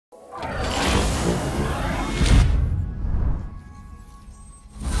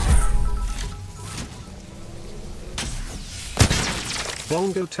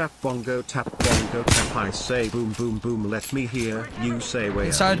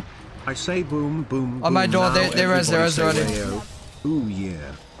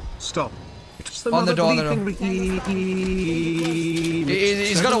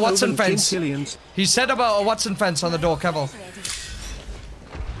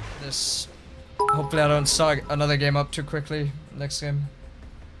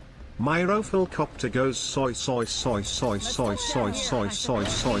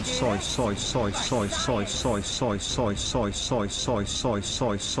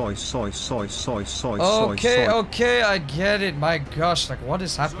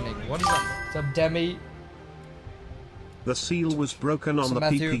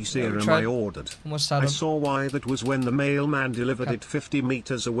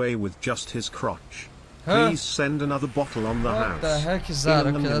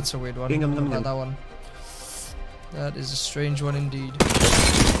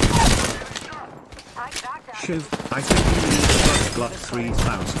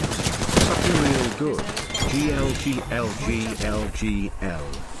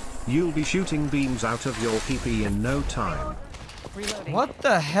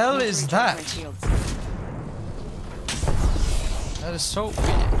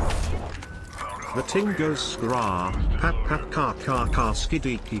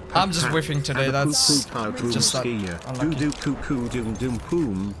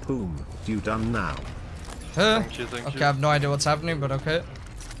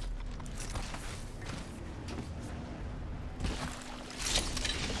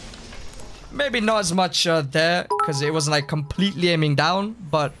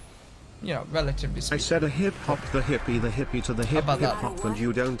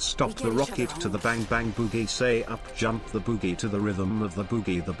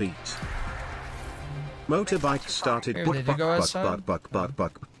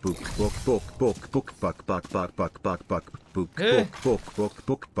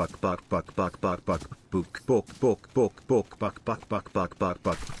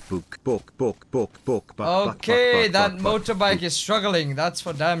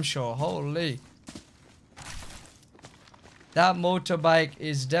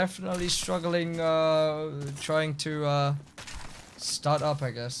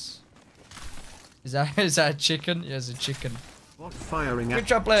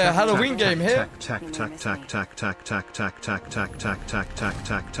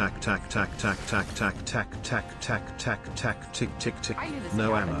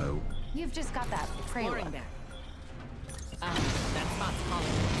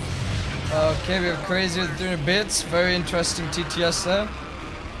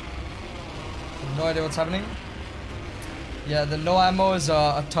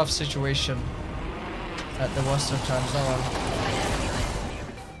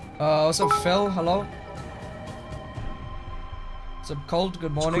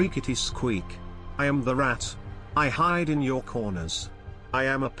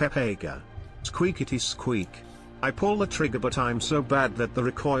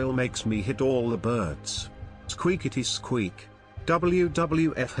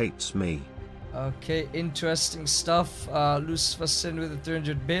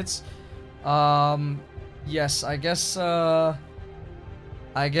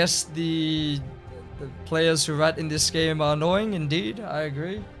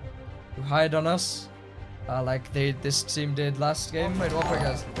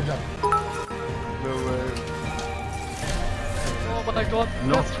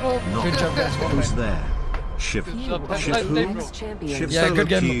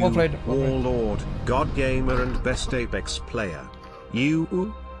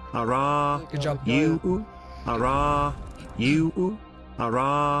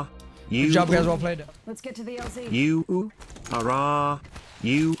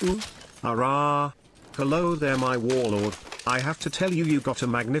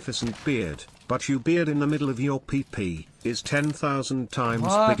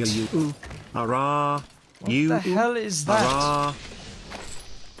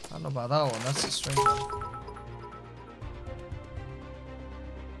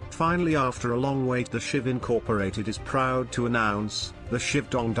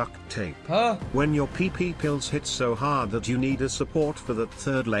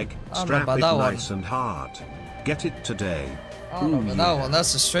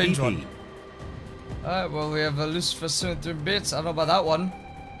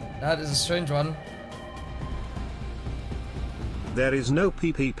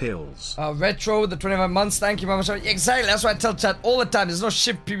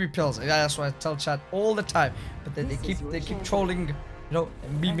You know,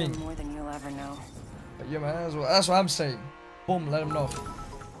 and I beaming. know more than you'll ever know. But yeah, man, that's what I'm saying. Boom, let him know.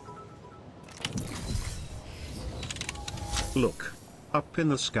 Look. Up in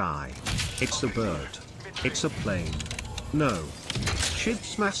the sky. It's a bird. It's a plane. No.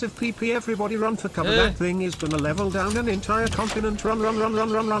 Shivfps massive PP, everybody run for cover. That thing is gonna level down an entire continent. Run.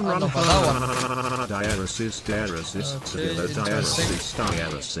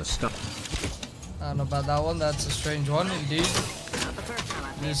 Dialysis. I don't know about that one, that's a strange one indeed.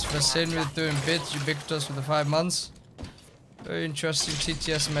 This Vasin with doing bits, ubiquitous with the 5 months. Very interesting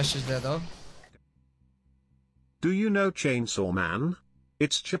TTS message there though. Do you know Chainsaw Man?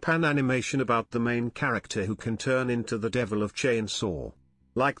 It's Japan animation about the main character who can turn into the devil of Chainsaw.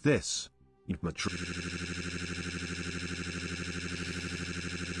 Like this.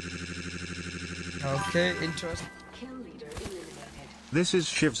 Okay, interesting. This is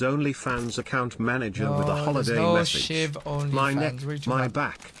Shiv's OnlyFans account manager No, with a holiday there's no message. Shiv OnlyFans. My neck, What are you my talking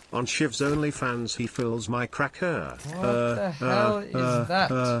back. On Shiv's OnlyFans he fills my cracker. What the hell is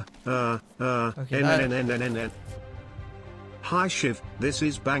that? Okay, that- Hi Shiv, this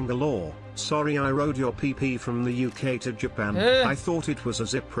is Bangalore. Sorry I rode your PP from the UK to Japan. Eh? I thought it was a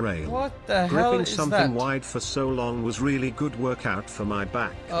zip rail. What the hell Gripping is something that? wide for so long was really good workout for my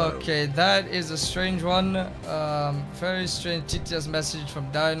back. though. Okay, that is a strange one. Very strange TTS message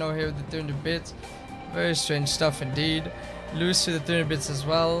from Dino here with the 300 bits. Very strange stuff indeed. Loose with the 300 bits as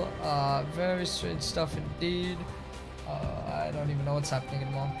well. Very strange stuff indeed. I don't even know what's happening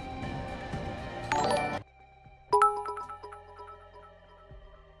anymore.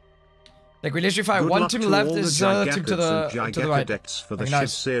 Like we literally find Good one luck team to left, all is the team to the right. Gigadex for the Okay, Shiv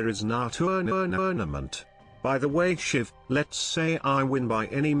nice. series now tournament. By the way Shiv, let's say I win by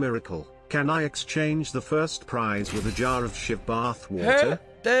any miracle. Can I exchange the first prize with a jar of Shiv bath water?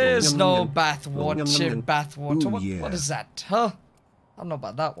 There's Yum, no yum, bath water, yum, Shiv yum. bath water. Ooh, What yeah. is that? Huh? I don't know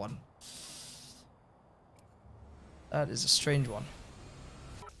about that one. That is a strange one.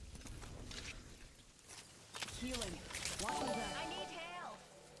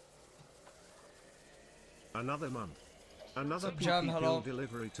 Another month. Another Sup, Jam, PP hello. pill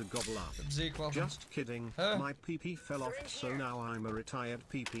delivery to gobble up. Zeke, welcome. Just kidding. Huh? My PP fell off, so now I'm a retired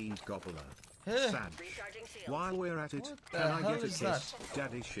PP gobbler. Huh? Sad. While we're at it, What the can I hell get a is kiss,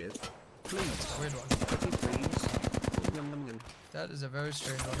 Daddy Shiv? Please. Weird one. Pretty please. Yum, yum, yum. That is a very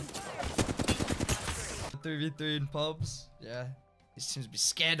strange one. 3v3 in pubs. Yeah. He seems to be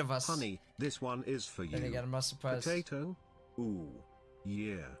scared of us. Honey, this one is for you. Then again, I'm not surprised. Potato? Ooh.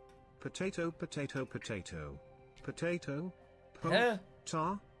 Yeah. Potato, potato, potato. Potato? Yeah.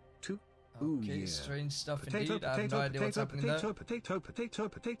 Ta? Tu? Ooh, Okay, yeah. strange stuff Potato, indeed. I have potato, no idea what's potato, happening there. potato, potato,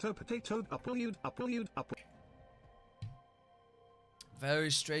 potato, potato, upload.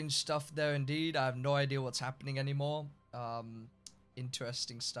 Very strange stuff there indeed. I have no idea what's happening anymore.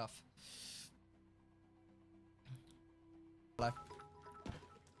 Interesting stuff. Life.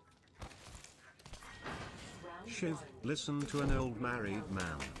 Shiv, listen to an old married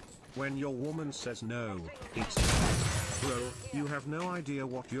man. When your woman says no, it's bro, you have no idea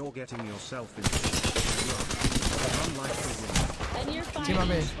what you're getting yourself into. Run like the wind. And you're fine. Team on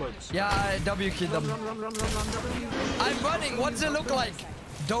me. Spokes. Yeah, I W keyed them. Run, W. I'm running. What does it look like?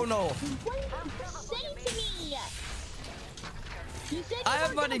 Don't know. What did you say to me? You said I you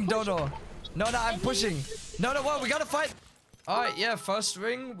am weren't running. gonna Don't push know. No, I'm pushing. No, what? We gotta fight. Alright, yeah, first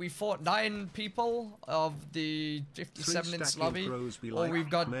ring, we fought 9 people of the 57 inch lobby. Oh, we've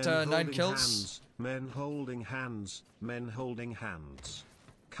got 9 kills. Men holding hands, men holding hands.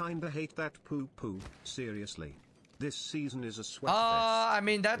 Kinda hate that poo-poo, seriously. This season is a sweat fest. I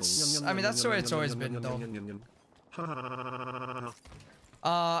mean, that's the way it's always been, though.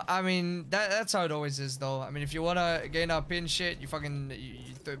 I mean, that's how it always is, though. I mean, if you wanna gain up in shit, you fucking,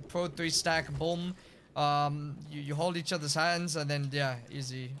 pro 3 stack, boom. You hold each other's hands and then yeah,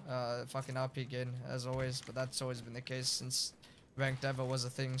 easy fucking RP gain as always, but that's always been the case since ranked ever was a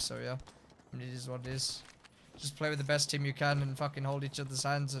thing, so yeah. I mean, it is what it is. Just play with the best team you can and fucking hold each other's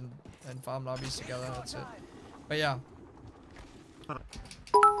hands and farm lobbies together, that's it. But yeah.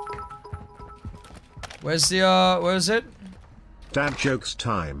 Where's the where is it? Dad jokes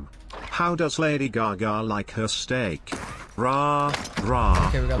time. How does Lady Gaga like her steak? Rah, rah,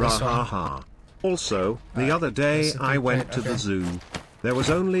 Okay, we got rah, this one. ha, ha. Also, the other day that's the I big went plate, to okay. the zoo. There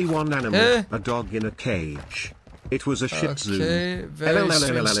was only one animal, Eh? a dog in a cage. It was a Shih Tzu. Okay, very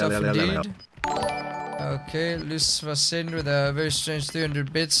strange stuff indeed. Okay, Lucifer Sin with a very strange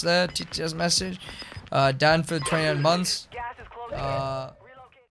 300 bits there. TTS message. Dan for 29 months.